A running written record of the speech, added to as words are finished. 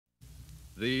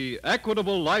The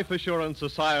Equitable Life Assurance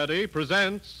Society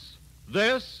presents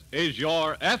This Is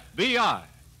Your FBI.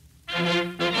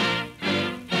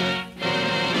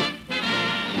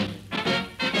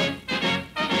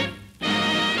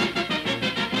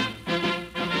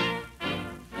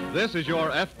 This is Your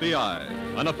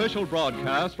FBI, an official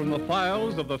broadcast from the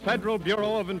files of the Federal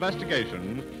Bureau of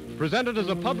Investigation, presented as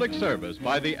a public service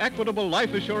by the Equitable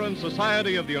Life Assurance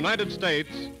Society of the United States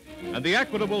and the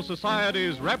Equitable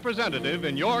Society's representative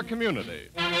in your community.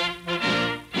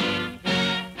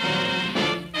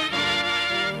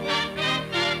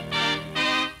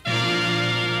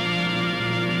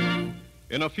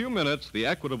 In a few minutes, the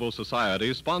Equitable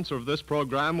Society, sponsor of this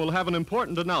program, will have an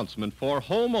important announcement for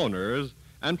homeowners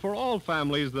and for all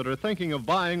families that are thinking of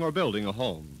buying or building a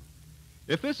home.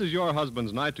 If this is your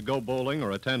husband's night to go bowling or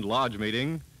attend lodge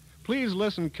meeting, please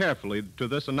listen carefully to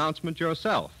this announcement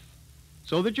yourself,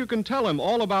 so that you can tell him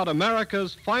all about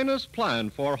America's finest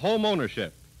plan for home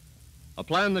ownership, a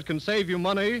plan that can save you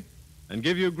money and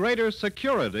give you greater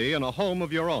security in a home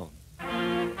of your own.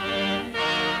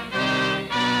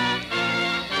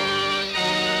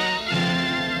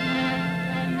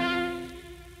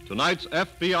 Tonight's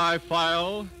FBI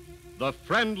file, The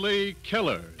Friendly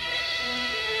Killers.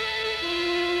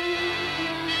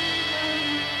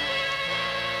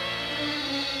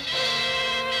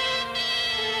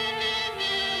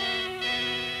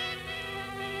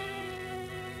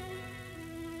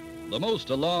 The most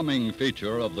alarming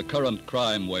feature of the current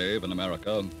crime wave in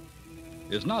America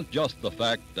is not just the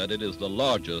fact that it is the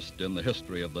largest in the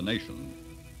history of the nation.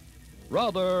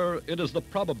 Rather, it is the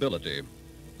probability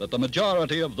that the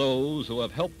majority of those who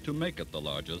have helped to make it the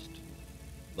largest,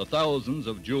 the thousands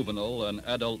of juvenile and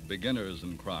adult beginners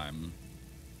in crime,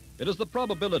 it is the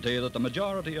probability that the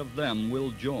majority of them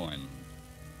will join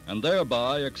and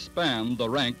thereby expand the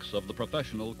ranks of the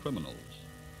professional criminals.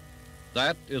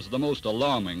 That is the most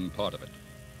alarming part of it.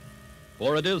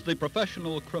 For it is the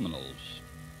professional criminals,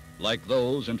 like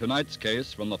those in tonight's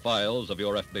case from the files of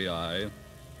your FBI,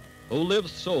 who live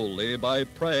solely by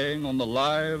preying on the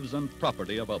lives and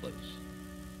property of others.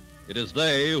 It is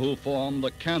they who form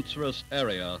the cancerous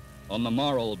area on the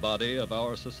moral body of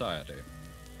our society.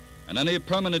 And any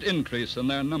permanent increase in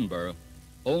their number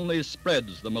only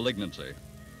spreads the malignancy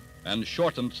and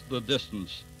shortens the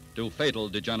distance to fatal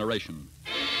degeneration.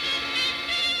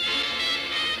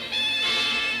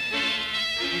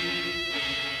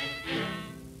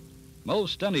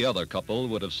 Most any other couple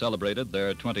would have celebrated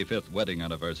their 25th wedding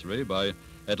anniversary by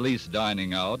at least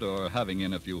dining out or having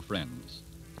in a few friends.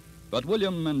 But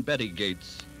William and Betty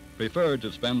Gates preferred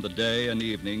to spend the day and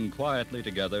evening quietly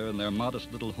together in their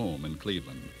modest little home in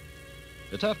Cleveland.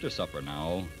 It's after supper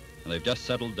now, and they've just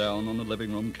settled down on the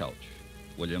living room couch.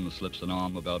 William slips an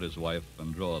arm about his wife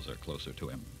and draws her closer to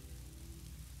him.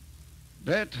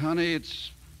 Bet, honey,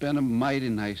 it's been a mighty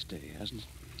nice day, hasn't it?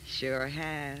 Sure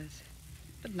has.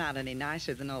 But not any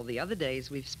nicer than all the other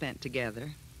days we've spent together.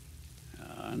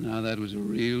 Now that was a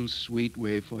real sweet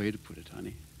way for you to put it,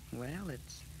 honey. Well,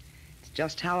 it's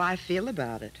just how I feel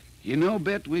about it. You know,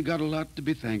 Bet, we got a lot to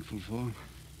be thankful for.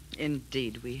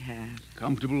 Indeed we have.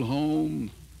 Comfortable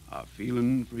home, our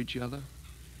feeling for each other.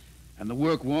 And the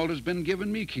work Walter's been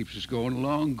giving me keeps us going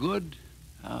along good.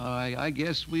 I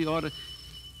guess we ought to...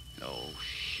 Oh,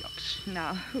 shucks.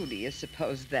 Now, who do you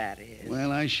suppose that is?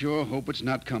 Well, I sure hope it's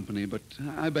not company, but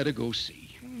I better go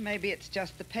see. Maybe it's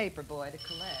just the paper boy to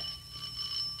collect.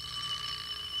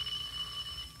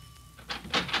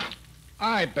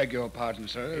 I beg your pardon,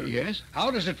 sir. Yes?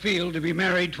 How does it feel to be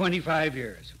married 25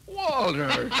 years?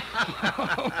 Walter!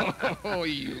 Oh,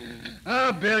 you...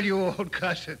 Oh, Bill, you old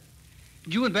cuss.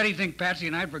 Did you and Betty think Patsy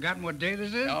and I had forgotten what day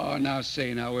this is? Oh, now,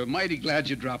 say, now, we're mighty glad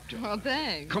you dropped in. Well,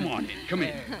 thanks. Come on in, come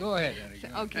in. Go ahead,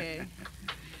 honey. Okay.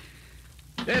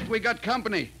 Bet we got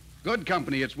company. Good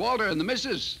company. It's Walter and the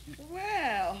missus.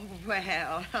 Well,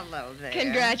 hello there.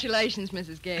 Congratulations,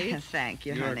 Mrs. Gates. Thank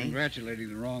you, You're honey. congratulating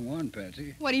the wrong one,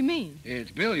 Patsy. What do you mean?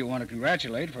 It's Bill you want to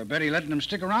congratulate for Betty letting him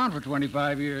stick around for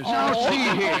 25 years. Now, see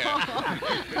here.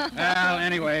 Well,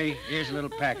 anyway, here's a little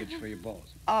package for you both.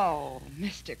 Oh,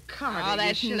 Mr. Carter. Oh,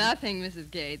 that's you nothing, Mrs.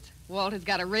 Gates. Walter's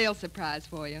got a real surprise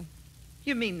for you.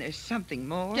 You mean there's something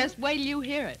more? Just wait till you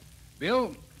hear it.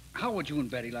 Bill, how would you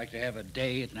and Betty like to have a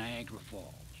day at Niagara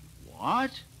Falls?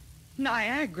 What?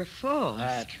 Niagara Falls.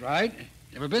 That's right.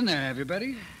 Never been there, have you,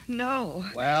 Betty? No.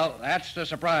 Well, that's the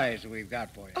surprise that we've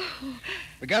got for you. Oh.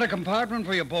 We got a compartment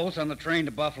for you both on the train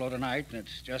to Buffalo tonight, and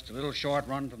it's just a little short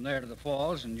run from there to the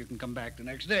falls, and you can come back the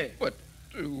next day. But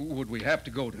would we have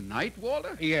to go tonight,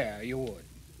 Walter? Yeah, you would.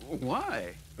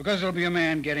 Why? Because there'll be a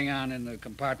man getting on in the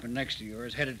compartment next to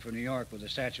yours, headed for New York with a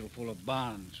satchel full of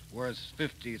bonds worth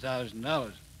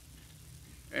 $50,000.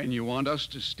 And you want us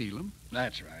to steal them?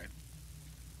 That's right.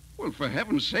 Well, for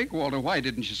heaven's sake, Walter, why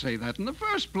didn't you say that in the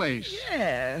first place?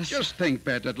 Yes. Just think,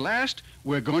 Bet, at last,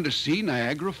 we're going to see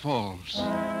Niagara Falls.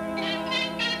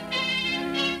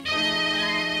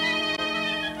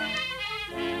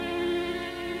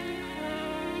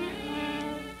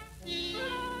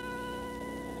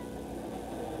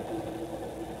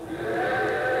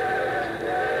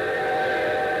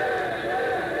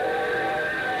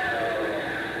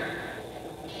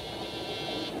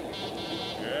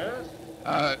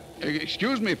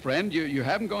 Excuse me, friend. You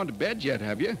haven't gone to bed yet,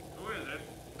 have you? Who is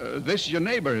it? This is your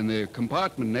neighbor in the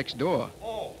compartment next door.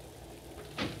 Oh.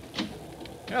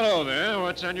 Hello there.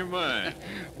 What's on your mind?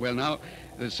 Well, now,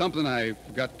 there's something I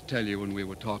forgot to tell you when we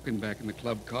were talking back in the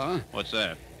club car. What's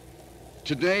that?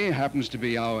 Today happens to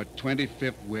be our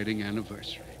 25th wedding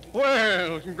anniversary.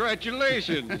 Well,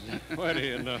 congratulations. What do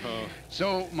you know?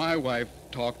 So my wife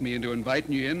talked me into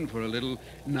inviting you in for a little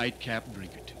nightcap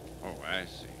drink or two. Oh, I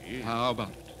see. How about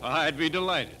it? I'd be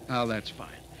delighted. Oh, that's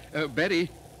fine. Betty,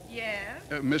 Yes?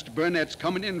 Mr. Burnett's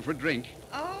coming in for a drink.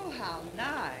 Oh, how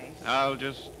nice. I'll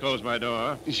just close my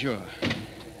door. Sure.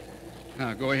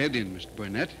 Now, go ahead in, Mr.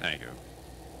 Burnett. Thank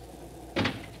you.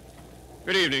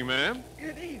 Good evening, ma'am.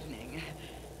 Good evening.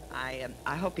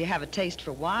 I hope you have a taste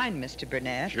for wine, Mr.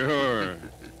 Burnett. Sure.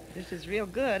 This is real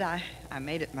good. I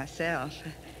made it myself.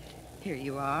 Here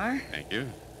you are. Thank you.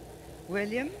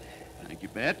 William? Thank you,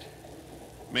 Bet.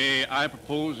 May I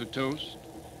propose a toast?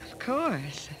 Of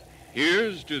course.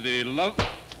 Here's to the love...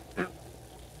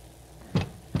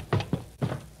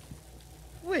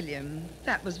 William,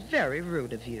 that was very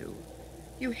rude of you.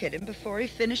 You hit him before he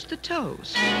finished the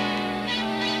toast.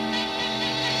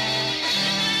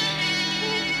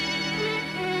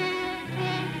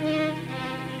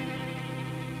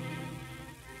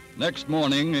 Next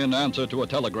morning, in answer to a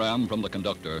telegram from the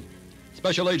conductor,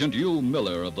 Special Agent Hugh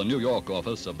Miller of the New York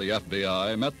office of the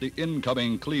FBI met the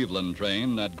incoming Cleveland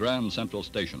train at Grand Central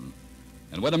Station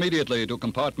and went immediately to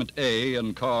compartment A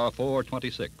in car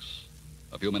 426.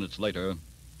 A few minutes later...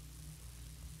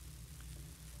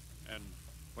 And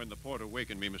when the porter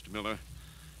wakened me, Mr. Miller,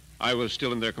 I was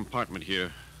still in their compartment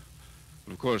here.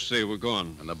 But of course, they were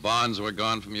gone. And the bonds were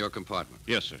gone from your compartment?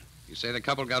 Yes, sir. You say the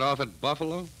couple got off at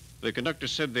Buffalo? The conductor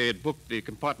said they had booked the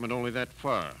compartment only that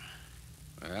far.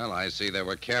 Well, I see they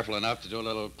were careful enough to do a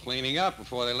little cleaning up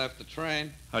before they left the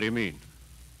train. How do you mean?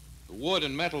 The wood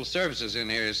and metal surfaces in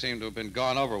here seem to have been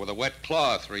gone over with a wet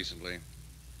cloth recently.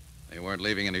 They weren't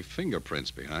leaving any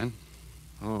fingerprints behind.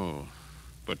 Oh,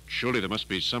 but surely there must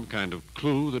be some kind of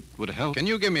clue that would help. Can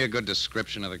you give me a good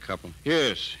description of the couple?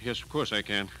 Yes, of course I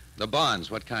can. The bonds,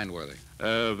 what kind were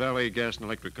they? Valley Gas and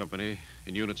Electric Company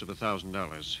in units of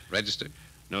 $1,000. Registered?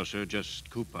 No, sir, just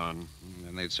coupon.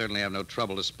 And they'd certainly have no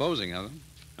trouble disposing of them.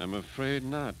 I'm afraid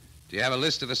not. Do you have a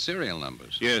list of the serial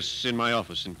numbers? Yes, in my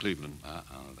office in Cleveland.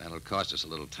 That'll cost us a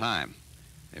little time.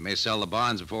 They may sell the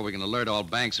bonds before we can alert all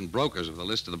banks and brokers of the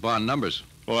list of the bond numbers.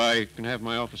 Oh, I can have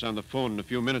my office on the phone in a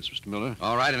few minutes, Mr. Miller.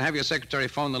 All right, and have your secretary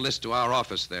phone the list to our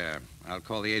office there. I'll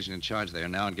call the agent in charge there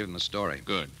now and give him the story.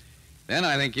 Good. Then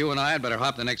I think you and I had better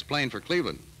hop the next plane for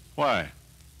Cleveland. Why?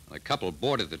 The couple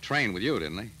boarded the train with you,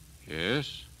 didn't they?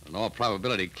 Yes. In all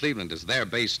probability, Cleveland is their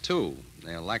base, too.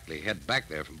 They'll likely head back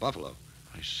there from Buffalo.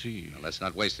 I see. Now, let's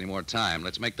not waste any more time.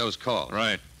 Let's make those calls.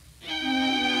 Right.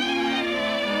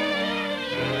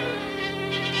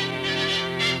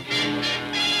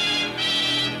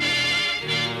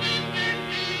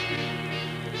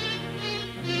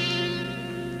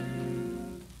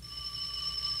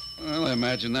 Well, I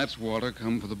imagine that's Walter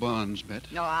come for the bonds, Bet.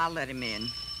 No, I'll let him in.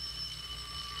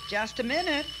 Just a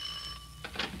minute.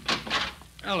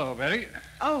 Hello, Betty.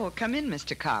 Oh, come in,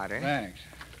 Mr. Carter. Thanks.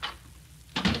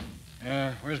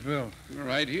 Where's Bill?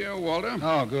 Right here, Walter.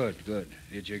 Oh, good.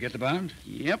 Did you get the bonds?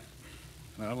 Yep,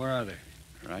 Well, where are they?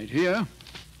 right here.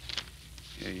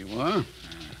 Here you are.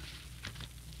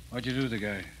 What'd you do to the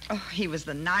guy? Oh, he was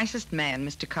the nicest man,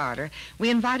 Mr. Carter. We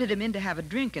invited him in to have a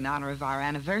drink in honor of our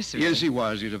anniversary. Yes, he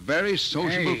was. He's a very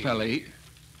sociable Hey. fella.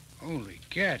 Holy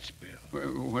cats, Bill.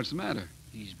 What's the matter?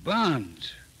 These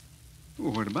bonds.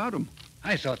 Well, what about him?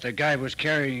 I thought the guy was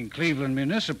carrying Cleveland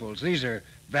municipals. These are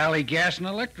Valley Gas and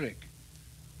Electric.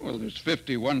 Well, there's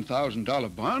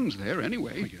 $51,000 bonds there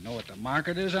anyway. Well, you know what the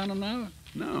market is on them now?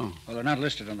 No. Well, they're not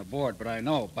listed on the board, but I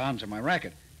know bonds are my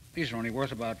racket. These are only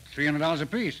worth about $300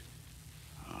 apiece.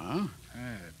 Huh?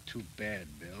 Too bad,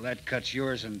 Bill. That cuts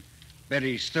yours and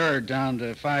Betty's third down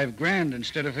to $5,000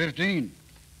 instead of 15.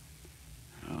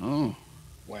 Oh.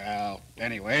 Well,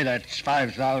 anyway, that's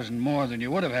 5,000 more than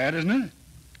you would have had, isn't it?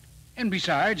 And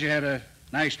besides, you had a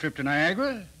nice trip to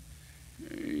Niagara.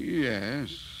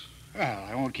 Yes. Well,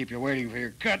 I won't keep you waiting for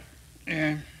your cut.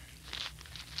 Yeah.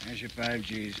 There's your 5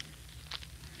 G's.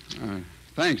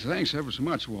 Thanks ever so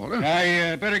much, Walter.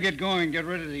 I better get going and get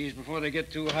rid of these before they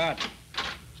get too hot.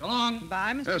 So long.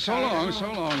 Bye, Mr. So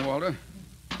long, Walter.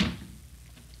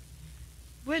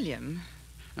 William,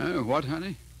 What,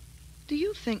 honey? do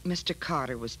you think Mr.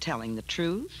 Carter was telling the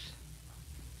truth?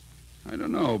 I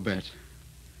don't know, Bet.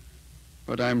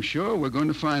 But I'm sure we're going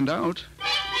to find out.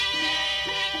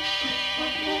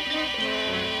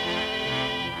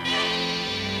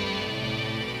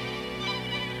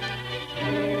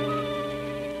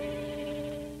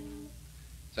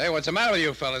 Say, what's the matter with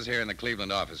you fellas here in the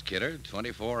Cleveland office, Kidder?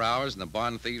 24 hours and the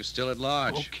bond thief's still at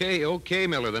large. Okay,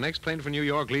 Miller. The next plane from New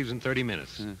York leaves in 30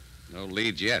 minutes. No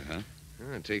leads yet, huh?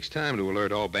 It takes time to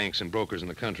alert all banks and brokers in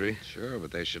the country. Sure,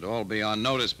 but they should all be on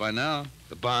notice by now.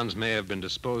 The bonds may have been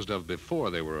disposed of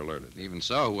before they were alerted. Even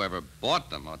so, whoever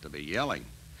bought them ought to be yelling.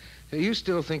 Hey, you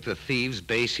still think the thieves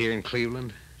base here in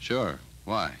Cleveland? Sure.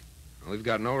 Why? Well, we've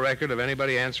got no record of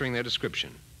anybody answering their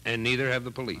description, and neither have the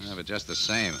police. Yeah, but just the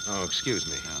same. Oh, excuse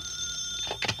me.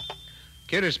 Yeah.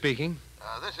 Kidder speaking.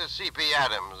 This is C.P.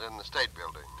 Adams in the State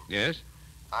Building. Yes?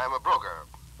 I'm a broker.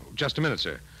 Just a minute,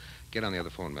 sir. Get on the other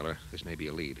phone, Miller. This may be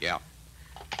a lead. Yeah.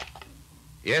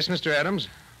 Yes, Mr. Adams?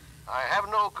 I have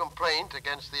no complaint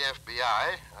against the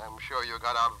FBI. I'm sure you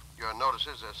got out your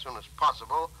notices as soon as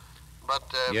possible. But,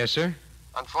 Yes, sir?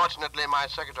 unfortunately, my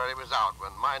secretary was out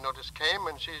when my notice came,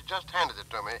 and she just handed it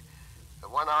to me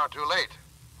 1 hour too late.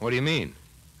 What do you mean?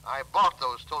 I bought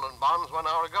those stolen bonds 1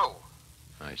 hour ago.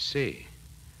 I see.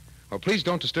 Well, please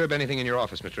don't disturb anything in your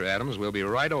office, Mr. Adams. We'll be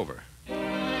right over.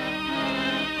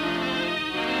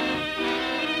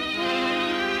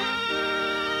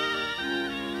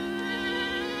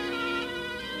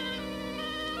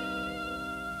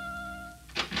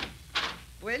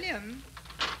 William?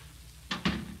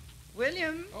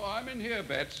 William? Oh, I'm in here,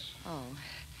 Bets. Oh.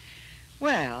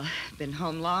 Well, been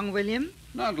home long, William?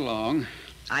 Not long.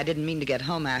 I didn't mean to get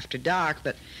home after dark,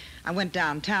 but I went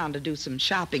downtown to do some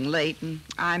shopping late, and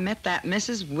I met that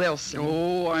Mrs. Wilson.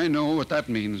 Oh, I know what that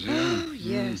means, yeah. Oh,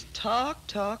 yes. Talk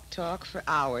for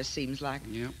hours, seems like.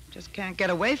 Yep. Just can't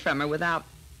get away from her without...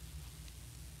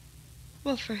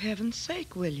 Well, for heaven's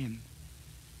sake, William.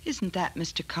 Isn't that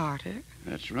Mr. Carter?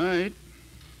 That's right.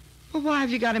 Well, why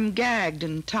have you got him gagged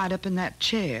and tied up in that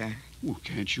chair? Well,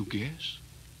 can't you guess?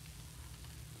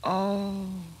 Oh,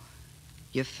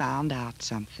 you found out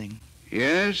something.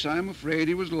 Yes, I'm afraid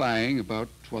he was lying about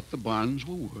what the bonds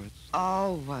were worth.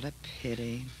 Oh, what a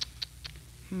pity.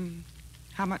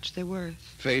 How much they worth?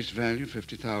 Face value,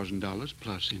 $50,000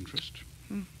 plus interest.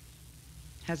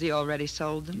 Has he already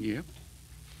sold them? Yep.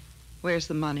 Where's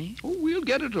the money? Oh, we'll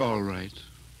get it all right.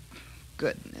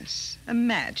 Goodness.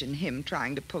 Imagine him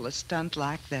trying to pull a stunt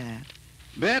like that.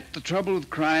 Bet the trouble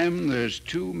with crime, there's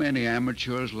too many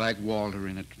amateurs like Walter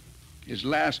in it. His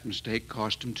last mistake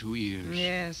cost him 2 years.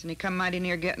 Yes, and he come mighty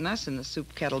near getting us in the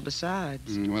soup kettle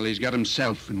besides. Well, he's got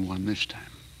himself in one this time.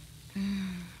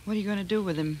 What are you going to do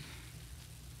with him?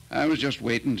 I was just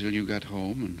waiting till you got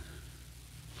home and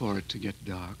for it to get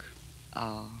dark.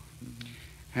 Oh.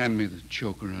 Hand me the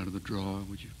choker out of the drawer,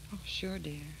 would you? Oh, sure,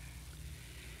 dear.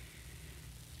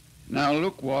 Now,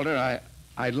 look, Walter,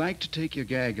 I'd like to take your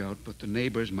gag out, but the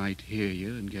neighbors might hear you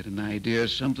and get an idea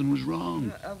something was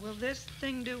wrong. Will this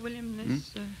thing do, William?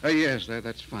 This, Yes,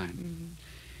 that's fine.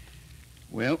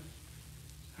 Well,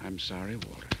 I'm sorry,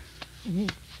 Walter.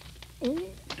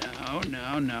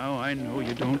 Now, I know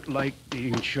you don't like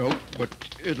being choked, but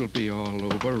it'll be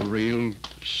all over real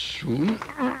soon.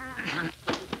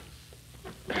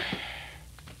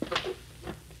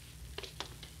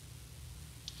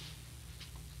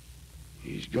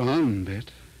 He's gone, Bet.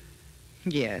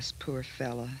 Yes, poor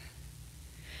fella.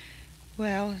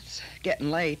 Well, it's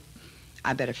getting late.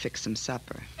 I better fix some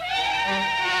supper.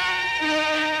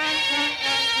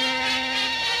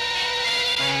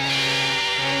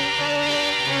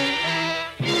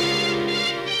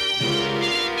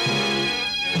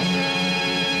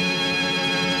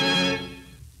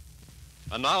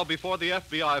 And now, before the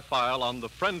FBI file on the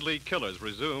friendly killers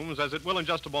resumes, as it will in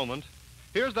just a moment,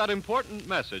 here's that important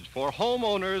message for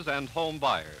homeowners and home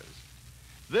buyers.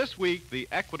 This week, the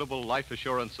Equitable Life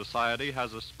Assurance Society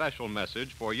has a special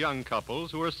message for young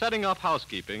couples who are setting up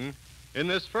housekeeping in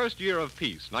this first year of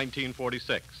peace,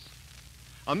 1946.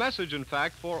 A message, in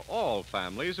fact, for all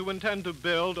families who intend to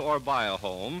build or buy a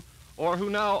home or who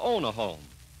now own a home.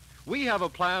 We have a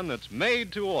plan that's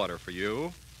made to order for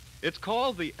you. It's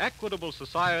called the Equitable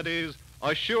Society's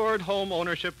Assured Home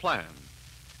Ownership Plan.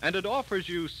 And it offers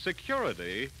you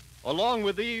security along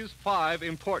with these 5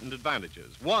 important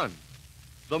advantages. 1,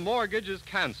 the mortgage is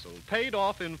canceled, paid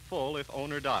off in full if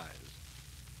owner dies.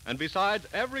 And besides,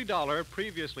 every dollar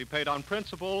previously paid on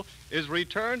principal is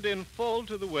returned in full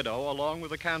to the widow along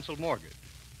with a canceled mortgage.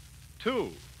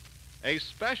 2, a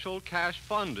special cash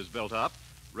fund is built up,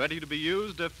 ready to be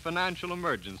used if financial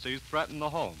emergencies threaten the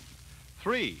home.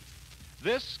 3,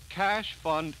 this cash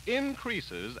fund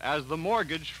increases as the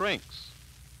mortgage shrinks.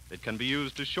 It can be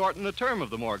used to shorten the term of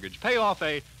the mortgage, pay off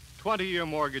a 20-year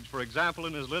mortgage, for example,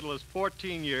 in as little as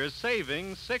 14 years,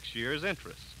 saving 6 years'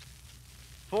 interest.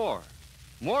 4,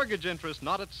 mortgage interest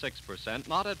not at 6%,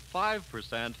 not at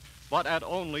 5%, but at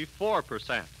only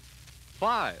 4%.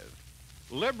 5,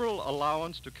 liberal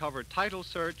allowance to cover title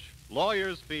search,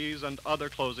 lawyer's fees, and other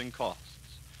closing costs.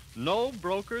 No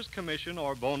broker's commission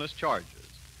or bonus charges.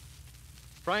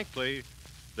 Frankly,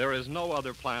 there is no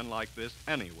other plan like this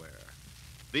anywhere.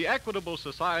 The Equitable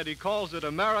Society calls it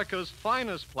America's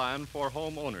finest plan for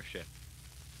home ownership.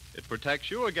 It protects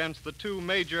you against the 2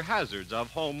 major hazards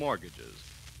of home mortgages,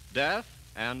 death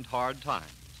and hard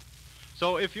times.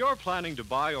 So if you're planning to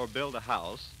buy or build a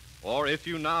house, or if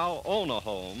you now own a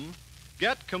home,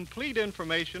 get complete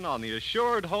information on the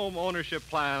Assured Home Ownership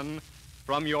Plan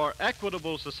from your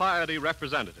Equitable Society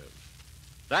representative.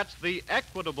 That's the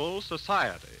Equitable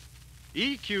Society.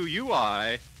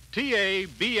 EQUITABLE.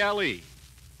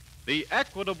 The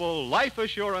Equitable Life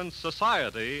Assurance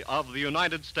Society of the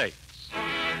United States.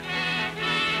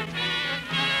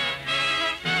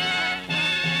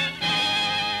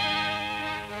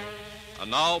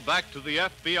 And now back to the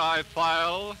FBI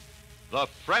file, The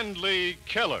Friendly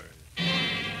Killer.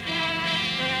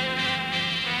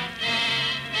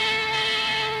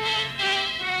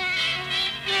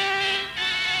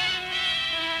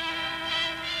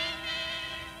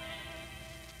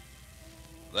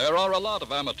 There are a lot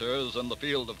of amateurs in the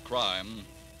field of crime,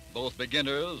 both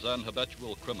beginners and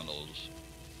habitual criminals,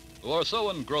 who are so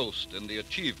engrossed in the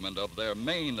achievement of their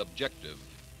main objective,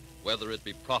 whether it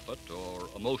be profit or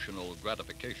emotional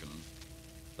gratification,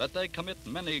 that they commit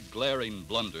many glaring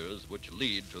blunders which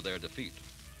lead to their defeat.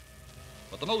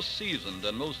 But the most seasoned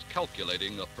and most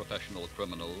calculating of professional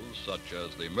criminals, such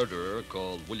as the murderer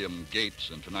called William Gates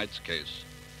in tonight's case,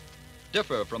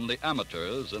 differ from the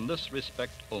amateurs in this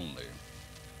respect only,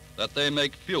 that they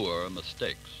make fewer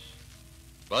mistakes.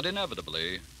 But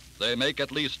inevitably, they make at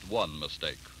least one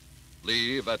mistake,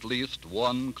 leave at least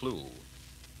one clue,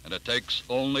 and it takes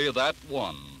only that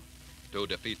one to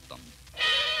defeat them.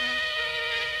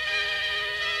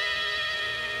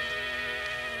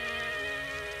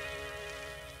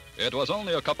 It was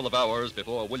only a couple of hours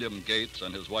before William Gates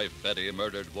and his wife Betty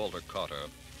murdered Walter Carter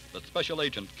that Special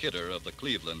Agent Kidder of the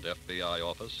Cleveland FBI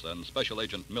office and Special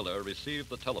Agent Miller received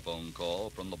the telephone call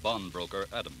from the bond broker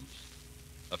Adams.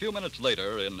 A few minutes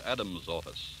later, in Adams'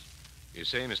 office. You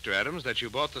say, Mr. Adams, that you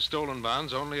bought the stolen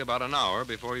bonds only about an hour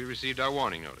before you received our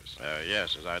warning notice.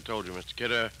 Yes, as I told you, Mr.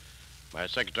 Kidder, my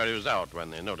secretary was out when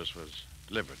the notice was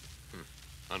delivered.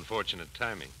 Unfortunate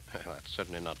timing. Well, that's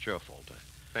certainly not your fault.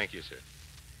 Thank you, sir.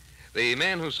 The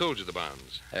man who sold you the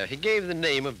bonds. He gave the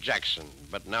name of Jackson,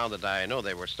 but now that I know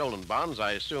they were stolen bonds,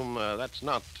 I assume that's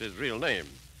not his real name.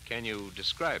 Can you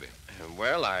describe him?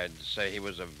 Well, I'd say he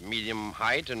was of medium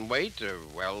height and weight, a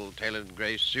well-tailored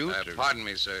gray suit. Pardon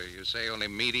me, sir. You say only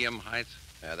medium height?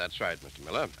 That's right, Mr.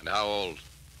 Miller. And how old?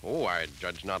 Oh, I'd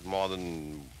judge not more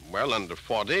than, well, under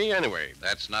 40 anyway.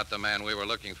 That's not the man we were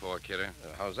looking for, Kidder.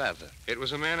 How's that, sir? It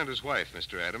was a man and his wife,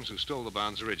 Mr. Adams, who stole the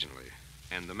bonds originally.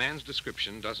 And the man's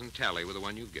description doesn't tally with the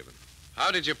one you've given.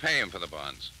 How did you pay him for the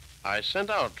bonds? I sent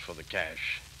out for the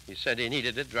cash. He said he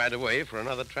needed it right away for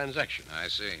another transaction. I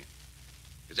see.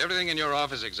 Is everything in your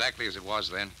office exactly as it was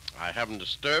then? I haven't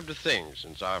disturbed a thing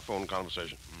since our phone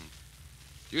conversation.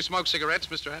 Do you smoke cigarettes,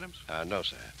 Mr. Adams? No,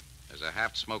 sir. There's a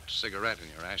half-smoked cigarette in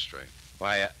your ashtray.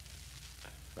 Why,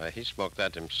 he smoked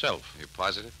that himself. You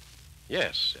positive?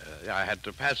 Yes. I had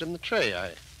to pass him the tray.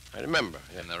 I remember.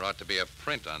 And there ought to be a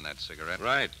print on that cigarette.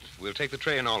 Right. We'll take the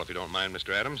tray and all if you don't mind,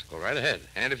 Mr. Adams. Go right ahead.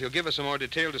 And if you'll give us a more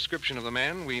detailed description of the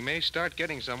man, we may start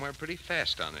getting somewhere pretty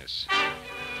fast on this.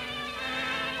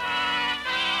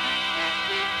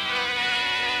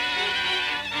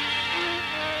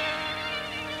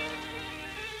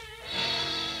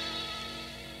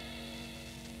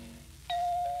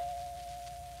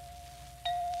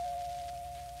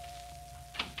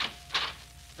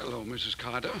 Hello, Mrs.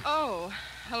 Carter. Oh,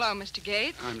 hello, Mr.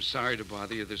 Gates. I'm sorry to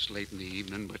bother you this late in the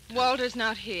evening, but... Walter's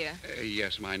not here.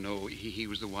 Yes, I know. He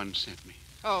was the one who sent me.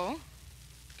 Oh?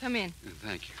 Come in.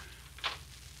 Thank you.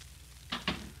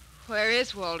 Where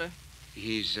is Walter?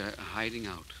 He's hiding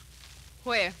out.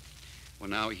 Where? Well,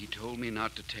 now, he told me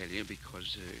not to tell you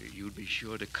because you'd be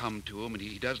sure to come to him, and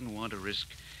he doesn't want to risk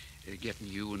getting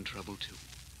you in trouble, too.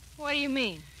 What do you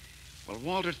mean? Well,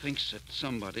 Walter thinks that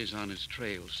somebody's on his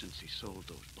trail since he sold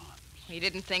those bonds. He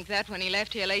didn't think that when he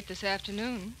left here late this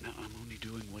afternoon. Now, I'm only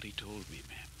doing what he told me,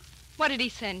 ma'am. What did he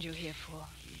send you here for?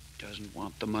 He doesn't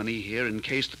want the money here in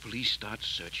case the police start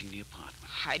searching the apartment.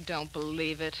 I don't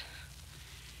believe it.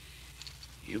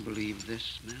 You believe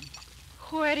this, ma'am?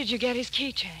 Where did you get his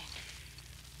keychain?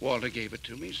 Walter gave it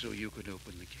to me so you could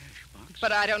open the cash box.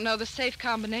 But I don't know the safe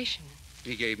combination.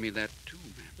 He gave me that, too,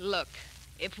 ma'am. Look,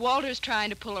 if Walter's trying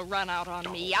to pull a run out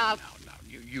on me, I'll... Now,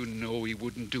 you know he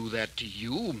wouldn't do that to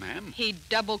you, ma'am. He'd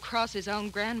double-cross his own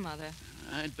grandmother.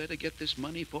 I'd better get this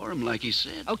money for him, like he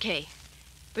said. Okay,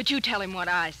 but you tell him what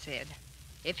I said.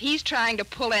 If he's trying to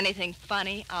pull anything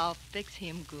funny, I'll fix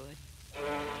him good.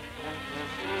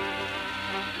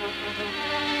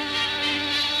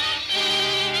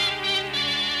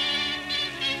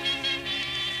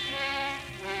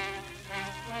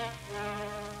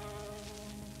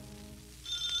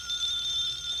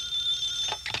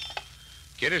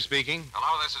 Kidder speaking.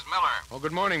 Hello, this is Miller. Oh,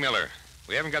 good morning, Miller.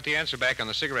 We haven't got the answer back on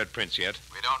the cigarette prints yet.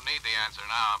 We don't need the answer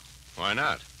now. Why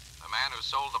not? The man who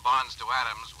sold the bonds to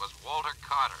Adams was Walter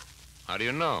Carter. How do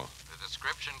you know? The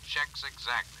description checks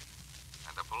exactly.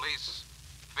 And the police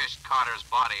fished Carter's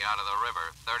body out of the river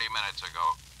 30 minutes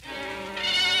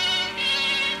ago.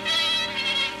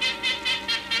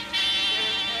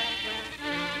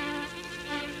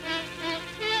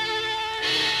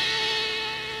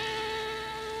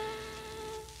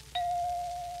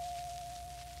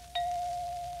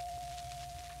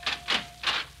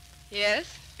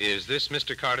 Yes, Is this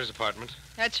Mr. Carter's apartment?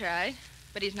 that's right.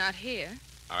 But he's not here.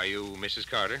 Are you Mrs.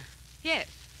 Carter? Yes,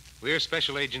 We're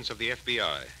special agents of the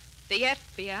FBI. the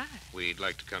FBI. We'd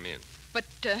like to come in. But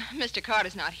Mr.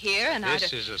 Carter's not here, and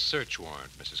This is a search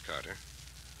warrant, Mrs. Carter.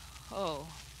 Oh,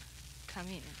 come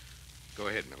in. Go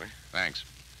ahead, Miller. Thanks.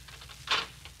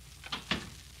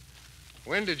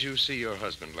 When did you see your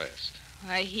husband last?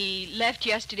 Why, he left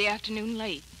yesterday afternoon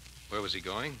late. Where was he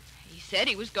going? He said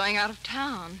he was going out of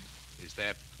town. Is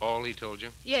that all he told you?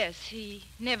 Yes, he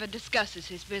never discusses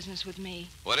his business with me.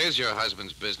 What is your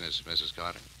husband's business, Mrs.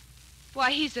 Carter?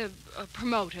 Why, he's a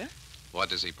promoter. What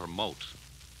does he promote?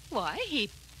 Why,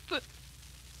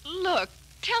 Look,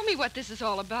 tell me what this is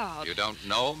all about. You don't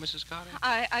know, Mrs. Carter?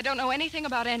 I don't know anything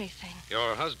about anything.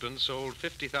 Your husband sold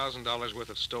 $50,000 worth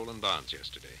of stolen bonds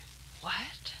yesterday.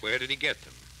 What? Where did he get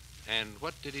them? And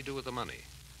what did he do with the money?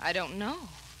 I don't know.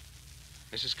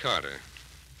 Mrs. Carter,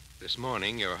 this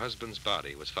morning your husband's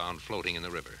body was found floating in the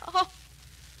river. Oh,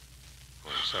 Oh,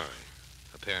 I'm sorry.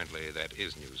 Apparently that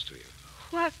is news to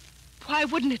you. why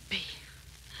wouldn't it be?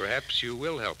 Perhaps you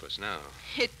will help us now.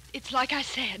 It's like I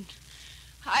said.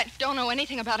 I don't know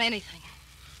anything about anything.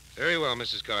 Very well,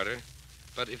 Mrs. Carter.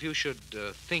 But if you should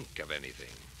think of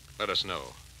anything, let us know.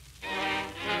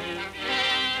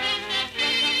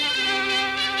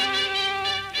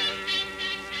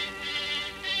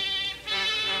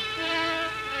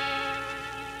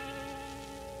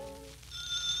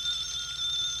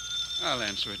 I'll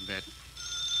answer it, Bet.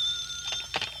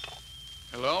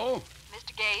 Hello?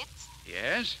 Mr. Gates,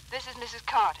 Yes? this is Mrs.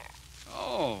 Carter.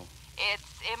 Oh, It's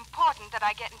important that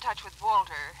I get in touch with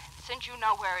Walter, since you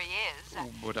know where he is.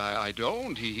 but I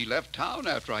don't. He left town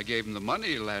after I gave him the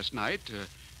money last night.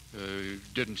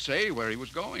 Didn't say where he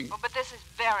was going. Oh, but this is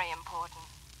very important.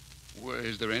 Well,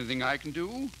 is there anything I can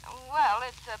do? Well,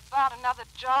 it's about another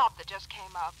job that just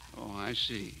came up. Oh, I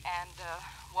see. And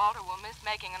Walter will miss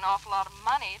making an awful lot of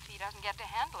money if he doesn't get to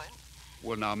handle it.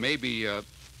 Well, now, maybe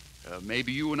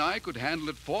you and I could handle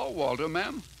it for Walter,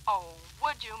 ma'am. Oh,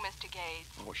 would you, Mr. Gates?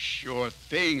 Oh, sure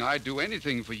thing. I'd do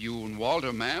anything for you and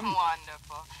Walter, ma'am.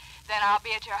 Wonderful. Then I'll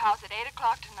be at your house at 8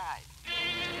 o'clock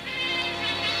tonight.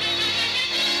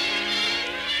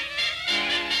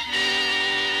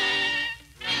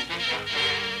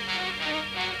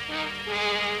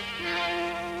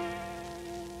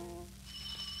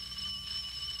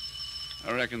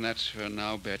 I reckon that's her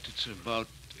now, Bet. It's about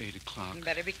 8 o'clock. You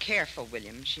better be careful,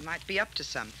 William. She might be up to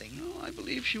something. No, I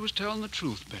believe she was telling the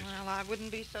truth, Bet. Well, I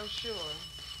wouldn't be so sure.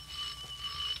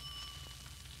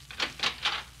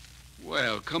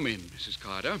 Well, come in, Mrs.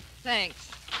 Carter.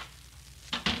 Thanks.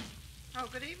 Oh,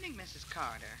 good evening, Mrs.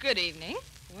 Carter. Good evening.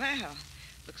 Well,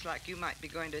 looks like you might be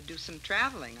going to do some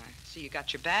traveling. I see you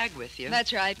got your bag with you.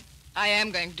 That's right. I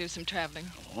am going to do some traveling.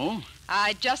 Oh?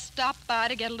 I just stopped by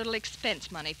to get a little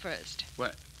expense money first.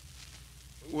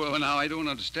 Well, now, I don't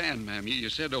understand, ma'am. You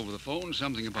said over the phone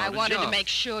something about I a wanted job. to make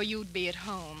sure you'd be at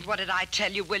home. What did I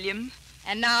tell you, William?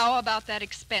 And now about that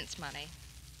expense money.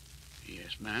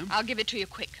 Yes, ma'am. I'll give it to you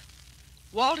quick.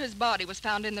 Walter's body was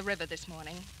found in the river this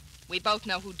morning. We both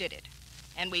know who did it.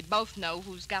 And we both know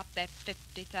who's got that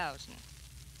 $50,000.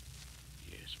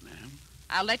 Yes, ma'am.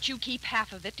 I'll let you keep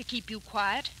half of it to keep you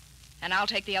quiet, and I'll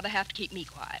take the other half to keep me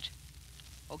quiet.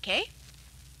 Okay?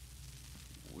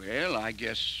 Well, I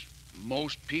guess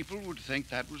most people would think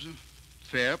that was a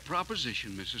fair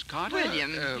proposition, Mrs. Carter.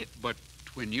 William, But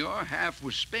when your half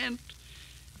was spent,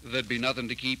 there'd be nothing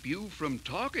to keep you from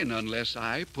talking unless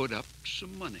I put up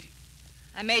some money.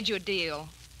 I made you a deal.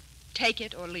 Take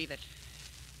it or leave it.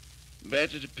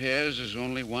 Bet it appears there's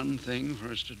only one thing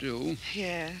for us to do.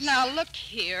 yes. Now, look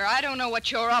here. I don't know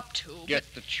what you're up to.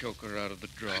 Get the choker out of the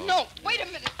drawer. No, wait a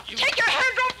minute. Take your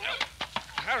hands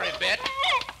off. Hurry, Bet.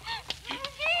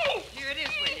 Here it is,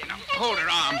 William. Hold her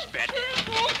arms, Bet.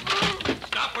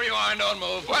 Stop where you are and don't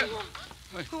move. What?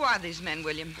 Who are these men,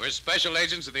 William? We're special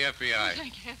agents of the FBI.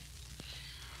 Thank you.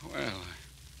 Well,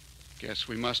 I guess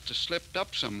we must have slipped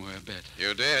up somewhere, Bet.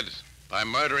 You did. By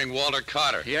murdering Walter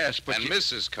Carter. Yes, but And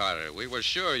Mrs. Carter. We were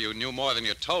sure you knew more than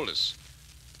you told us.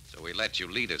 So we let you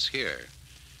lead us here.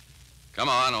 Come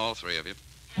on, all three of you.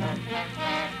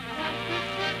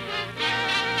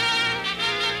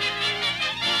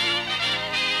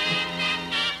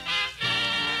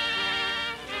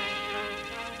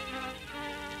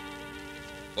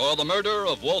 For the murder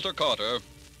of Walter Carter,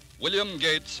 William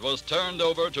Gates was turned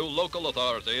over to local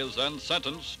authorities and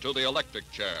sentenced to the electric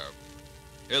chair.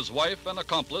 His wife and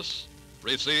accomplice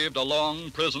received a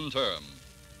long prison term,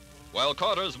 while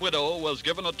Carter's widow was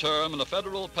given a term in a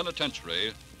federal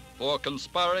penitentiary for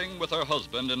conspiring with her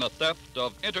husband in a theft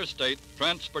of interstate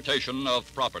transportation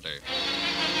of property.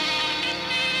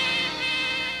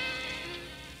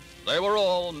 They were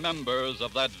all members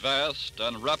of that vast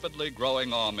and rapidly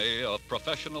growing army of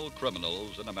professional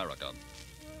criminals in America.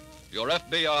 Your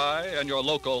FBI and your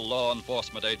local law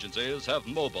enforcement agencies have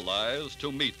mobilized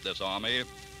to meet this army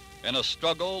in a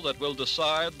struggle that will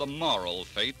decide the moral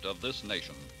fate of this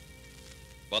nation.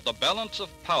 But the balance of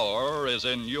power is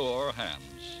in your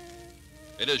hands.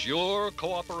 It is your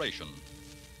cooperation,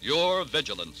 your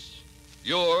vigilance,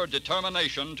 your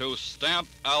determination to stamp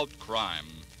out crime.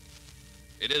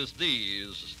 It is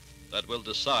these that will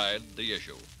decide the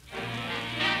issue.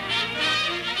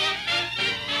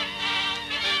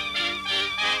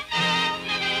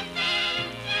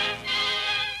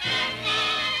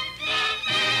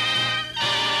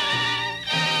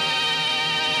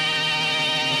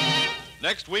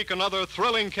 Next week, another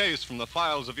thrilling case from the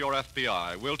files of your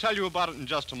FBI. We'll tell you about it in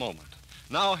just a moment.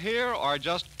 Now, here are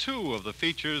just two of the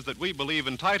features that we believe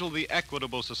entitle the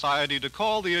Equitable Society to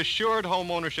call the Assured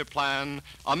Home Ownership Plan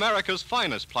America's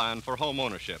finest plan for home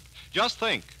ownership. Just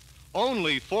think,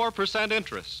 only 4%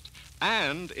 interest.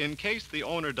 And in case the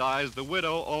owner dies, the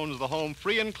widow owns the home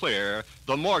free and clear.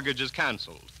 The mortgage is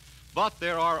canceled. But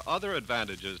there are other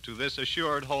advantages to this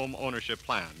Assured Home Ownership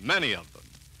Plan, many of them.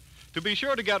 To be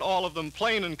sure to get all of them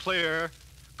plain and clear,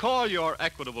 call your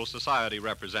Equitable Society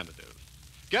representative.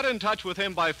 Get in touch with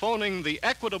him by phoning the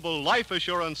Equitable Life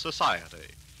Assurance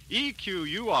Society,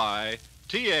 EQUITABLE,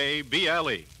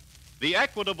 the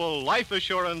Equitable Life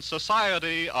Assurance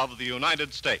Society of the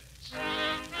United States.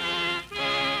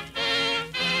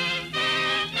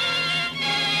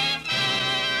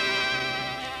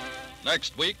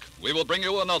 Next week, we will bring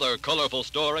you another colorful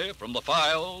story from the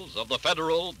files of the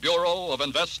Federal Bureau of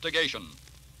Investigation,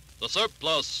 the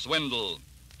Surplus Swindle.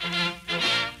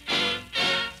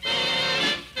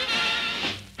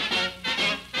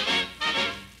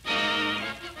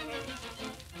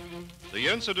 The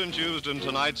incidents used in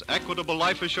tonight's Equitable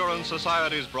Life Assurance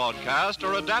Society's broadcast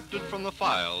are adapted from the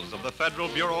files of the Federal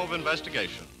Bureau of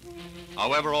Investigation.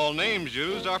 However, all names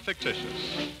used are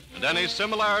fictitious, and any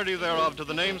similarity thereof to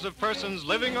the names of persons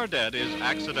living or dead is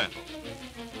accidental.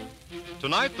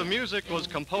 Tonight, the music was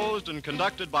composed and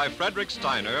conducted by Frederick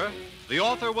Steiner, the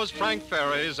author was Frank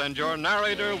Ferries, and your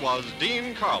narrator was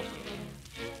Dean Carlton.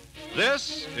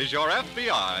 This is Your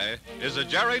FBI is a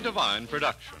Jerry Devine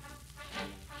production.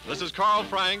 This is Carl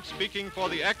Frank speaking for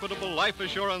the Equitable Life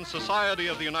Assurance Society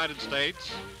of the United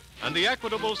States and the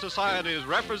Equitable Society's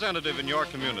representative in your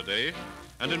community,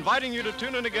 and inviting you to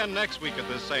tune in again next week at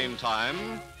this same time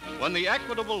when the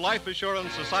Equitable Life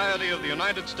Assurance Society of the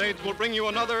United States will bring you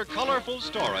another colorful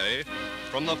story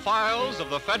from the files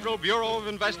of the Federal Bureau of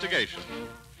Investigation,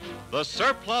 the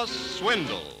Surplus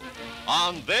Swindle,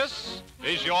 on This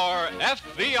is Your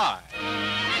FBI.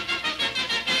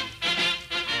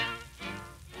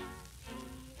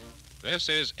 This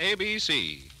is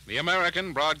ABC, the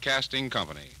American Broadcasting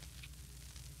Company.